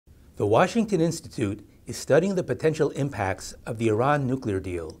The Washington Institute is studying the potential impacts of the Iran nuclear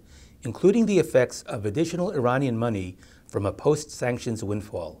deal, including the effects of additional Iranian money from a post-sanctions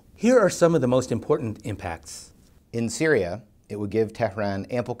windfall. Here are some of the most important impacts. In Syria, it would give Tehran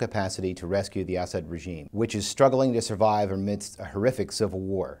ample capacity to rescue the Assad regime, which is struggling to survive amidst a horrific civil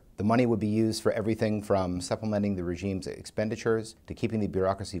war. The money would be used for everything from supplementing the regime's expenditures to keeping the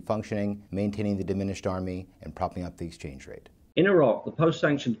bureaucracy functioning, maintaining the diminished army, and propping up the exchange rate. In Iraq, the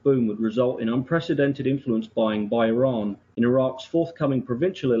post-sanctions boom would result in unprecedented influence buying by Iran in Iraq's forthcoming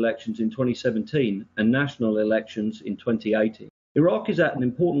provincial elections in 2017 and national elections in 2018. Iraq is at an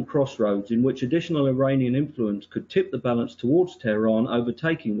important crossroads in which additional Iranian influence could tip the balance towards Tehran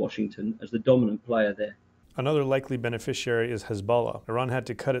overtaking Washington as the dominant player there. Another likely beneficiary is Hezbollah. Iran had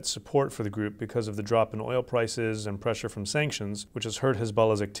to cut its support for the group because of the drop in oil prices and pressure from sanctions, which has hurt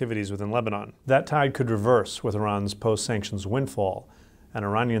Hezbollah's activities within Lebanon. That tide could reverse with Iran's post-sanctions windfall, and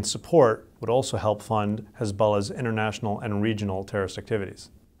Iranian support would also help fund Hezbollah's international and regional terrorist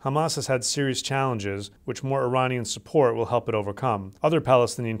activities. Hamas has had serious challenges, which more Iranian support will help it overcome. Other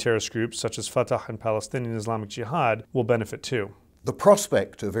Palestinian terrorist groups, such as Fatah and Palestinian Islamic Jihad, will benefit too. The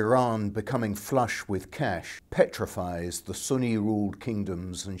prospect of Iran becoming flush with cash petrifies the Sunni-ruled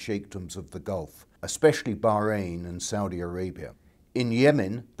kingdoms and sheikdoms of the Gulf, especially Bahrain and Saudi Arabia. In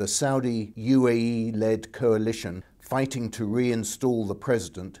Yemen, the Saudi-UAE-led coalition fighting to reinstall the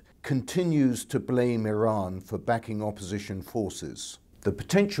president continues to blame Iran for backing opposition forces. The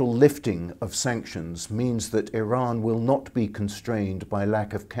potential lifting of sanctions means that Iran will not be constrained by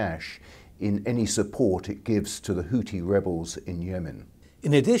lack of cash in any support it gives to the Houthi rebels in Yemen.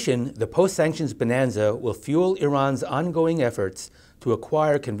 In addition, the post-sanctions bonanza will fuel Iran's ongoing efforts to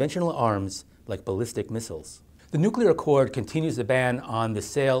acquire conventional arms like ballistic missiles. The nuclear accord continues the ban on the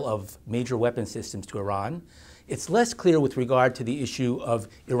sale of major weapon systems to Iran. It's less clear with regard to the issue of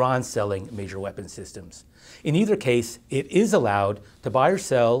Iran selling major weapon systems. In either case, it is allowed to buy or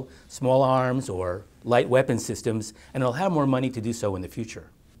sell small arms or light weapon systems, and it'll have more money to do so in the future.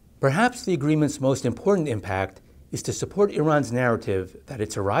 Perhaps the agreement's most important impact is to support Iran's narrative that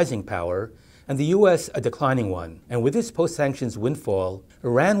it's a rising power and the U.S. a declining one. And with this post-sanctions windfall,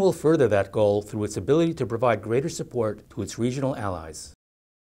 Iran will further that goal through its ability to provide greater support to its regional allies.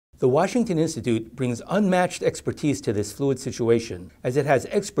 The Washington Institute brings unmatched expertise to this fluid situation, as it has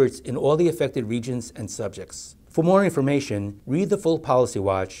experts in all the affected regions and subjects. For more information, read the full Policy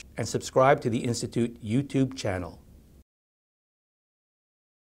Watch and subscribe to the Institute YouTube channel.